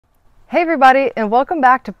Hey everybody, and welcome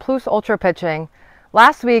back to Plus Ultra Pitching.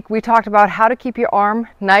 Last week we talked about how to keep your arm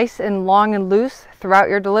nice and long and loose throughout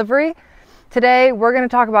your delivery. Today we're going to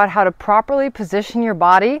talk about how to properly position your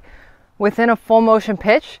body within a full motion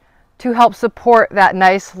pitch to help support that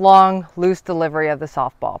nice, long, loose delivery of the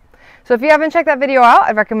softball. So if you haven't checked that video out,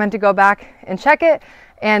 I'd recommend to go back and check it.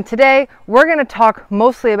 And today we're going to talk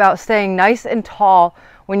mostly about staying nice and tall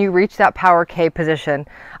when you reach that power K position.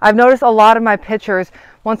 I've noticed a lot of my pitchers,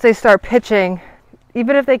 once they start pitching,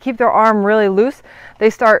 even if they keep their arm really loose, they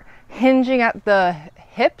start hinging at the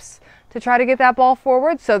hips to try to get that ball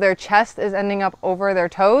forward, so their chest is ending up over their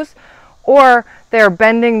toes, or they're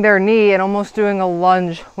bending their knee and almost doing a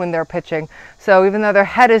lunge when they're pitching. So even though their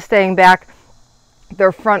head is staying back,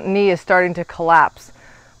 their front knee is starting to collapse.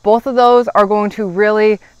 Both of those are going to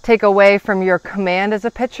really take away from your command as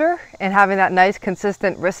a pitcher and having that nice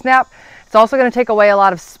consistent wrist snap. It's also going to take away a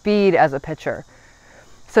lot of speed as a pitcher.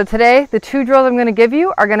 So today, the two drills I'm going to give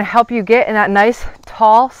you are going to help you get in that nice,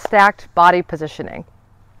 tall, stacked body positioning.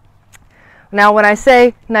 Now, when I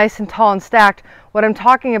say nice and tall and stacked, what I'm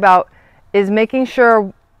talking about is making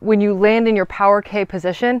sure when you land in your power K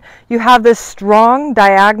position, you have this strong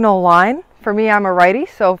diagonal line. For me, I'm a righty,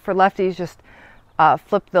 so for lefties, just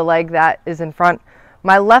flip the leg that is in front.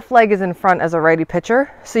 My left leg is in front as a righty pitcher.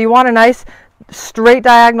 So you want a nice straight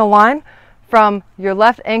diagonal line from your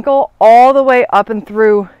left ankle all the way up and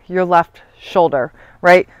through your left shoulder,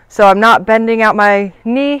 right? So I'm not bending out my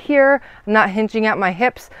knee here. I'm not hinging at my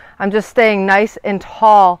hips. I'm just staying nice and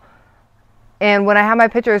tall. And when I have my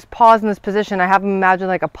pitchers pause in this position, I have them imagine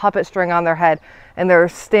like a puppet string on their head and they're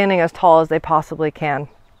standing as tall as they possibly can.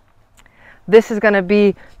 This is going to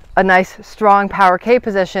be a nice strong power K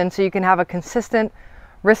position so you can have a consistent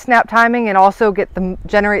wrist snap timing and also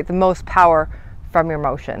generate the most power from your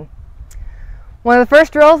motion. One of the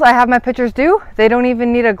first drills I have my pitchers do, they don't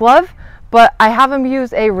even need a glove, but I have them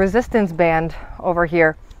use a resistance band over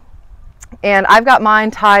here. And I've got mine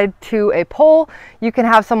tied to a pole. You can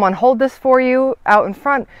have someone hold this for you out in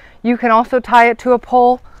front. You can also tie it to a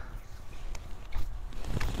pole.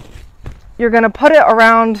 You're going to put it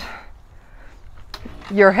around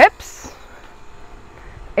your hips,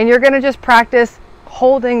 and you're going to just practice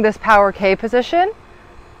holding this power K position,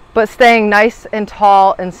 but staying nice and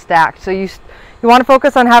tall and stacked. So you want to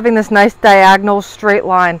focus on having this nice diagonal straight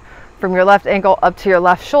line from your left ankle up to your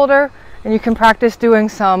left shoulder, and you can practice doing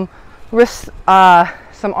some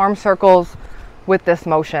arm circles with this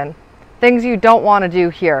motion. Things you don't want to do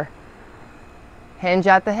here: hinge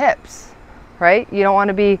at the hips, right? You don't want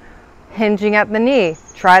to be hinging at the knee.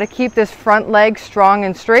 Try to keep this front leg strong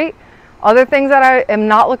and straight. Other things that I am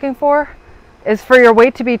not looking for is for your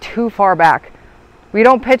weight to be too far back. We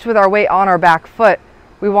don't pitch with our weight on our back foot.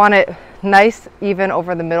 We want it nice, even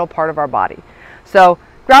over the middle part of our body. So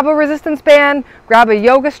grab a resistance band, grab a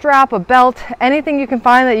yoga strap, a belt, anything you can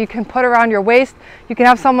find that you can put around your waist. You can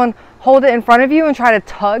have someone hold it in front of you and try to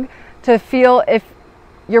tug to feel if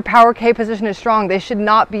your power K position is strong. They should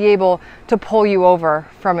not be able to pull you over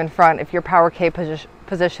from in front if your power K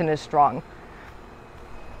position is strong.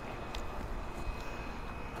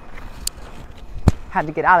 Had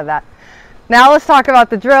to get out of that. Now let's talk about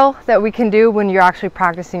the drill that we can do when you're actually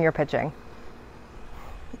practicing your pitching.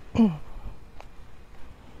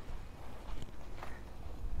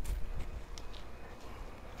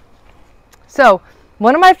 So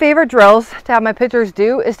one of my favorite drills to have my pitchers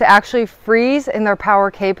do is to actually freeze in their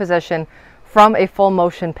power K position from a full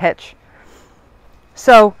motion pitch.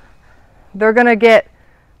 So they're going to get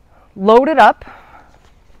loaded up.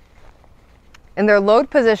 In their load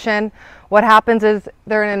position, what happens is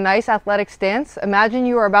they're in a nice athletic stance. Imagine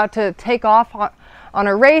you are about to take off on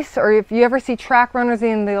a race, or if you ever see track runners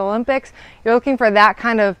in the Olympics, you're looking for that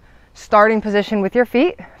kind of starting position with your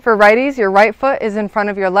feet. For righties, your right foot is in front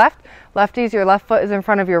of your left. Lefties, your left foot is in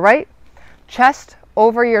front of your right. Chest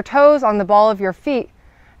over your toes on the ball of your feet.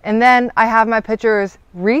 And then I have my pitchers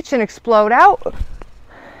reach and explode out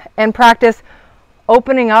and practice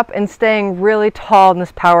opening up and staying really tall in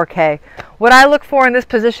this power K. What I look for in this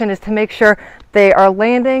position is to make sure they are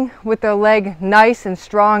landing with their leg nice and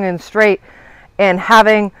strong and straight and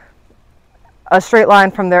having a straight line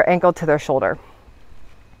from their ankle to their shoulder.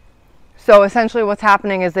 So essentially what's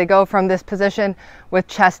happening is they go from this position with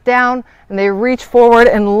chest down and they reach forward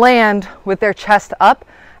and land with their chest up.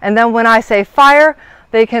 And then when I say fire,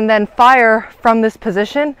 they can then fire from this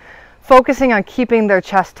position, focusing on keeping their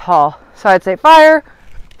chest tall. So I'd say fire,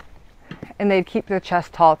 and they'd keep their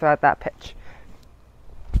chest tall throughout that pitch.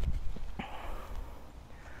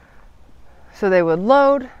 So they would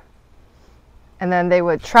load, and then they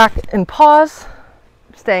would track and pause,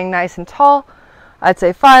 staying nice and tall. I'd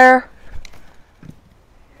say fire,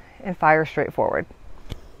 and fire straight forward.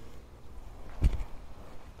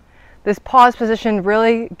 This pause position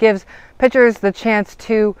really gives pitchers the chance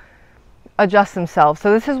to adjust themselves.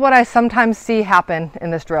 So this is what I sometimes see happen in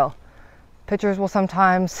this drill. Pitchers will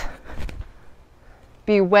sometimes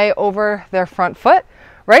be way over their front foot,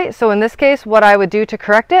 right? So in this case, what I would do to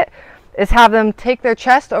correct it is have them take their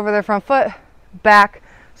chest over their front foot back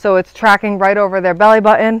so it's tracking right over their belly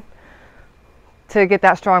button to get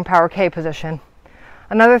that strong power K position.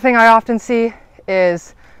 Another thing I often see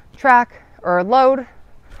is track or load,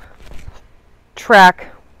 track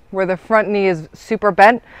where the front knee is super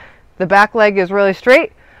bent, the back leg is really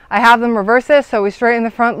straight. I have them reverse this, so we straighten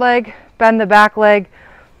the front leg, bend the back leg,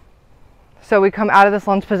 so we come out of this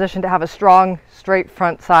lunge position to have a strong, straight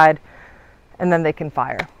front side, and then they can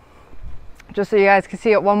fire. Just so you guys can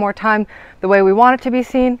see it one more time the way we want it to be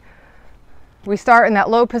seen. We start in that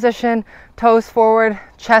low position, toes forward,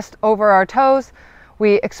 chest over our toes.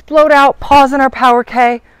 We explode out, pause in our power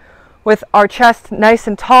K with our chest nice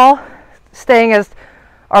and tall, staying as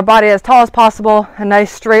our body as tall as possible, a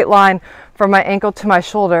nice straight line from my ankle to my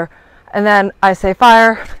shoulder. And then I say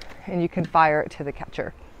fire, and you can fire it to the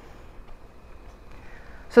catcher.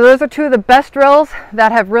 So those are two of the best drills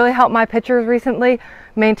that have really helped my pitchers recently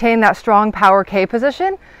maintain that strong power K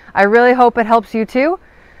position. I really hope it helps you too.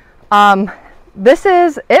 This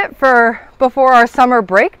is it for before our summer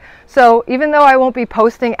break. So even though I won't be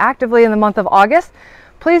posting actively in the month of August,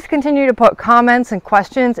 please continue to put comments and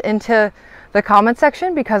questions into the comment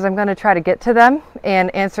section, because I'm going to try to get to them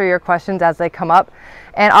and answer your questions as they come up.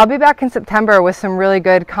 And I'll be back in September with some really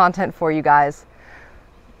good content for you guys.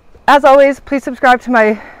 As always, please subscribe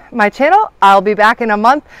to my channel. I'll be back in a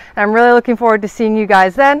month, and I'm really looking forward to seeing you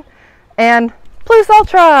guys then. And Plus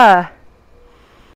Ultra!